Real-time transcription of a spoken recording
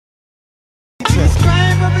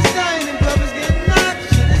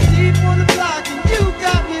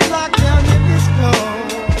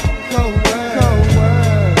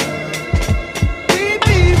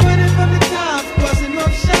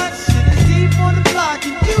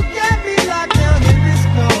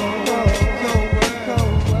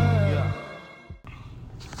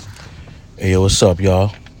Yo, what's up,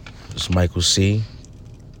 y'all? It's Michael C.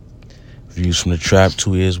 Views from the Trap,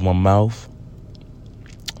 2 ears, 1 mouth.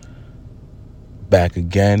 Back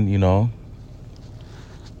again,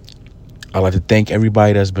 I'd like to thank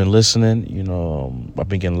everybody that's been listening. I've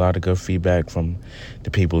been getting a lot of good feedback from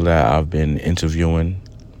the people that I've been interviewing.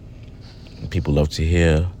 People love to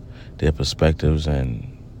hear their perspectives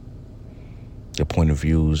and their point of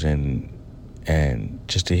views and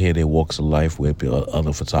just to hear their walks of life where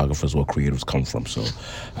other photographers or creatives come from. So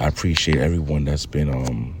I appreciate everyone that's been,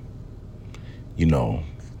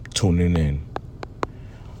 tuning in.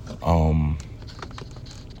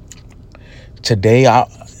 Today,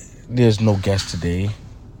 there's no guest today.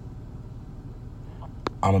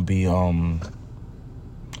 I'm going to be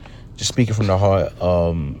just speaking from the heart.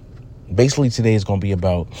 Basically, today is going to be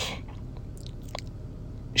about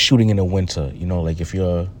shooting in the winter. Like if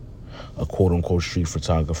you're a quote-unquote street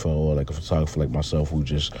photographer or like a photographer like myself who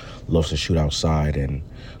just loves to shoot outside and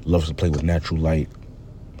loves to play with natural light.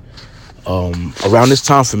 Around this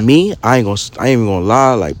time for me, I ain't even gonna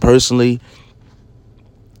lie, like personally,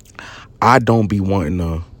 I don't be wanting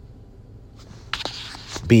to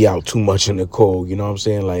be out too much in the cold, you know what I'm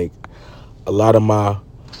saying? Like a lot of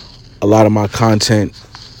my content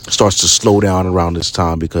starts to slow down around this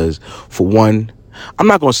time because for one, I'm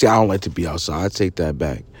not gonna say I don't like to be outside. I take that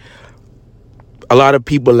back. A lot of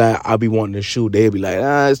people that I be wanting to shoot, they be like,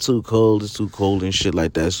 it's too cold and shit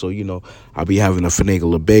like that. So, I'll be having to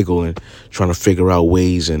finagle a bagel and trying to figure out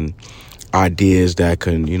ways and ideas that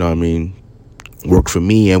can, work for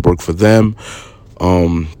me and work for them.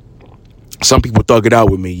 Some people thug it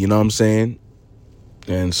out with me, you know what I'm saying?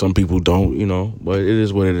 And some people don't, but it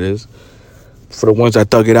is what it is. For the ones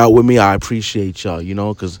that thug it out with me, I appreciate y'all,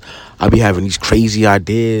 because I be having these crazy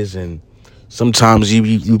ideas and sometimes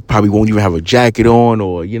you probably won't even have a jacket on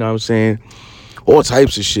or, you know what I'm saying? All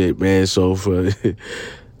types of shit, man. So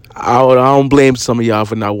I don't blame some of y'all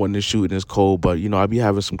for not wanting to shoot in this cold, but, I be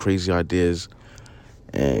having some crazy ideas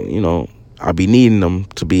and, I be needing them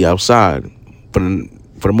to be outside. But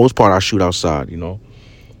for the most part, I shoot outside, You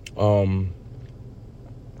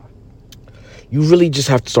really just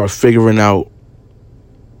have to start figuring out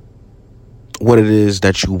what it is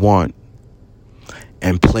that you want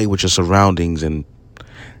and play with your surroundings and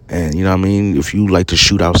you know what I mean, if you like to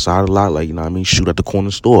shoot outside a lot, like, shoot at the corner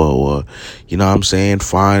store or,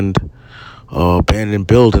 find a abandoned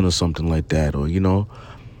building or something like that or,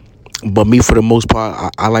 but me for the most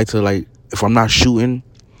part, I like to, like, if I'm not shooting,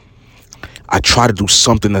 I try to do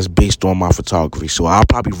something that's based on my photography. So I'll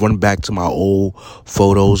probably run back to my old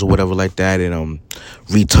photos or whatever like that and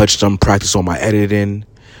retouch them, practice on my editing.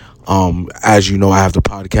 As you know, I have the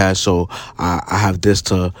podcast, so I have this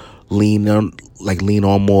to lean on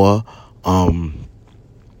more.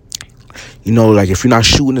 Like if you're not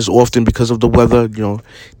shooting as often because of the weather,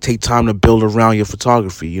 take time to build around your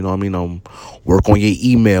photography. Work on your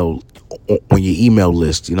email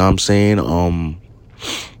list. You know what I'm saying?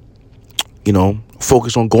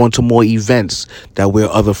 Focus on going to more events that where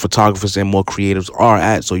other photographers and more creatives are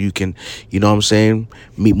at, so you can,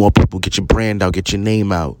 meet more people, get your brand out, get your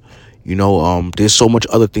name out. There's so much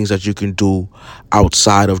other things that you can do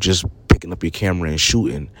outside of just picking up your camera and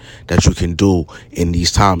shooting that you can do in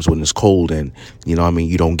these times when it's cold and, you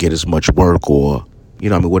don't get as much work or,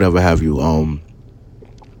 whatever have you.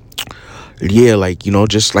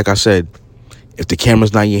 Just like I said, if the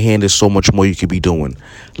camera's not in your hand, there's so much more you could be doing.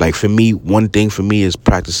 Like for me, one thing for me is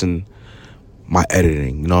practicing my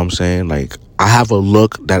editing. You know what I'm saying? Like I have a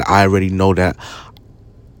look that I already know that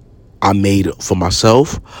I made for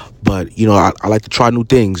myself, but I like to try new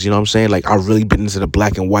things. You know what I'm saying? Like I've really been into the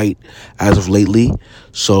black and white as of lately,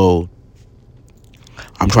 so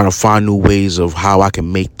I'm trying to find new ways of how I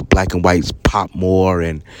can make the black and whites pop more.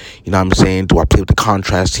 And do I play with the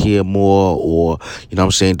contrast here more, or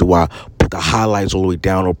do I put the highlights all the way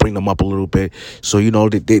down or bring them up a little bit? So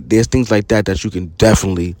there's things like that you can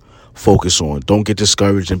definitely focus on. Don't get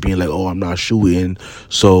discouraged and being like, I'm not shooting,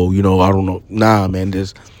 so I don't know. Nah, man,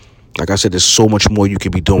 like I said, there's so much more you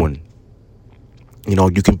could be doing.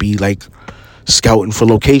 You can be like scouting for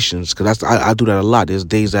locations, because I do that a lot. There's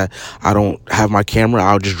days that I don't have my camera.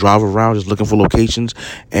 I'll just drive around just looking for locations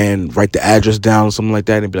and write the address down or something like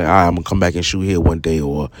that and be like, all right, I'm going to come back and shoot here one day,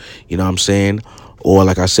 or, you know what I'm saying? Or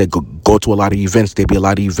like I said, go to a lot of events. There be a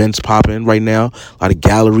lot of events popping right now, a lot of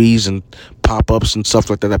galleries and pop-ups and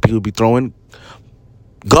stuff like that people be throwing.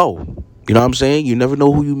 Go. You know what I'm saying? You never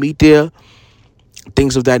know who you meet there.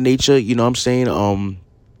 Things of that nature, you know what I'm saying?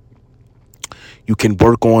 You can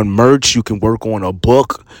work on merch, you can work on a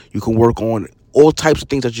book, you can work on all types of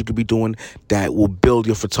things that you could be doing that will build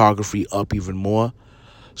your photography up even more.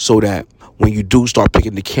 so that when you do start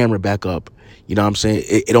picking the camera back up, you know what I'm saying,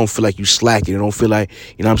 it don't feel like you slacking. It don't feel like,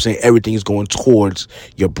 you know what I'm saying, everything is going towards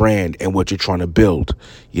your brand and what you're trying to build.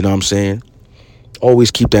 You know what I'm saying? Always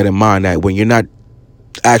keep that in mind, that when you're not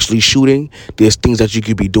actually shooting, there's things that you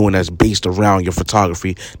could be doing that's based around your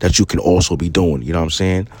photography that you can also be doing. You know what I'm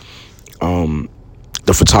saying?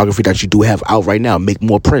 The photography that you do have out right now, make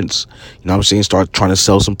more prints. You know what I'm saying? Start trying to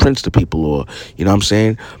sell some prints to people, or, you know what I'm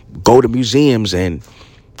saying, go to museums and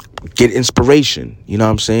get inspiration. You know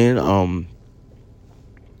what I'm saying?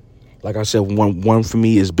 Like I said, one for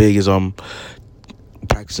me is big is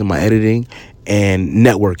practicing my editing, and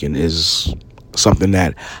networking is something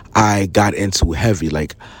that I got into heavy.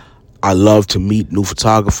 Like, I love to meet new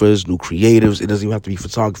photographers, new creatives. It doesn't even have to be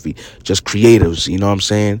photography, just creatives. You know what I'm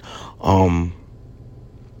saying?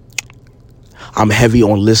 I'm heavy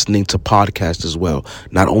on listening to podcasts as well.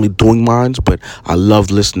 Not only doing mine, but I love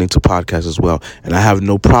listening to podcasts as well. And I have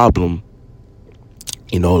no problem,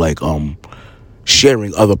 like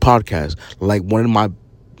sharing other podcasts. Like, one of my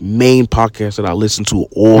main podcasts that I listen to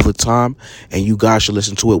all the time, and you guys should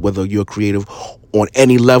listen to it whether you're creative on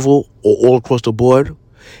any level or all across the board,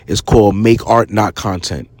 is called Make Art Not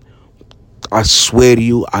Content. I swear to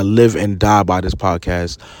you, I live and die by this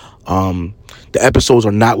podcast. The episodes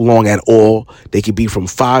are not long at all. They could be from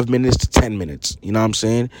 5 minutes to 10 minutes. You know what I'm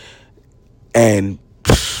saying? And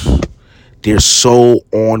they're so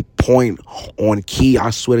on point, on key.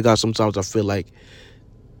 I swear to God, sometimes I feel like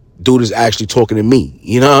dude is actually talking to me.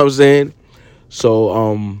 You know what I'm saying?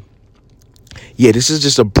 So, yeah, this is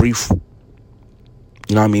just a brief,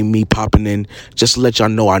 me popping in just to let y'all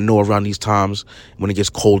know. I know around these times when it gets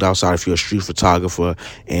cold outside, if you're a street photographer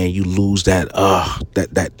and you lose that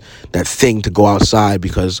thing to go outside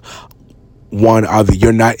because, one, either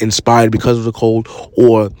you're not inspired because of the cold,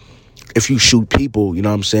 or if you shoot people, you know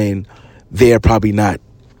what I'm saying, they're probably not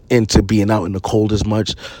into being out in the cold as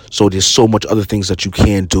much. So there's so much other things that you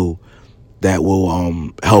can do that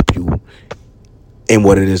will help you in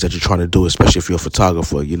what it is that you're trying to do, especially if you're a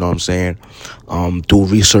photographer. You know what I'm saying? Do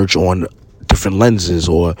research on different lenses,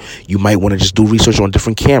 or you might want to just do research on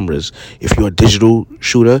different cameras. If you're a digital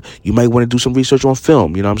shooter, you might want to do some research on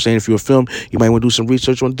film. You know what I'm saying? If you're a film, you might want to do some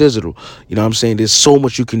research on digital. You know what I'm saying? There's so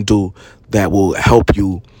much you can do that will help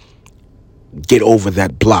you get over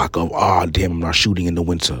that block of, damn, I'm not shooting in the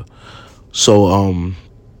winter. So,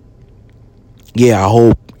 yeah, I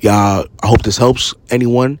hope this helps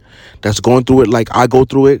anyone that's going through it like I go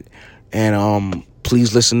through it. And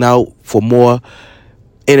please listen out for more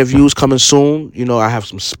interviews coming soon. I have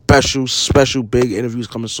some special big interviews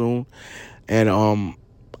coming soon. And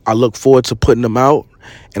I look forward to putting them out.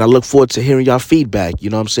 And I look forward to hearing y'all feedback. You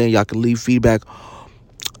know what I'm saying? Y'all can leave feedback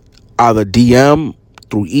either DM,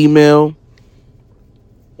 through email,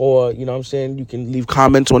 or, you know what I'm saying, you can leave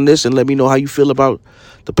comments on this and let me know how you feel about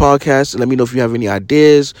the podcast. And let me know if you have any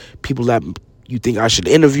ideas, people that you think I should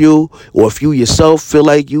interview, or if you yourself feel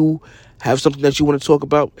like you have something that you want to talk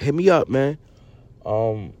about, hit me up, man.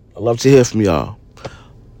 I love to hear from y'all.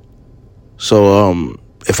 So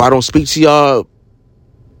if I don't speak to y'all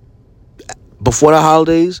before the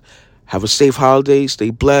holidays, have a safe holiday. Stay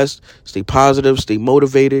blessed. Stay positive. Stay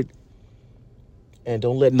motivated. And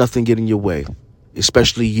don't let nothing get in your way,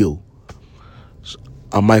 especially you.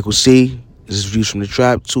 I'm Michael C. This is Views from the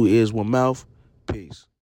Trap. 2 ears, 1 mouth. Peace.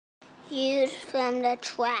 Views from the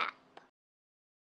Trap.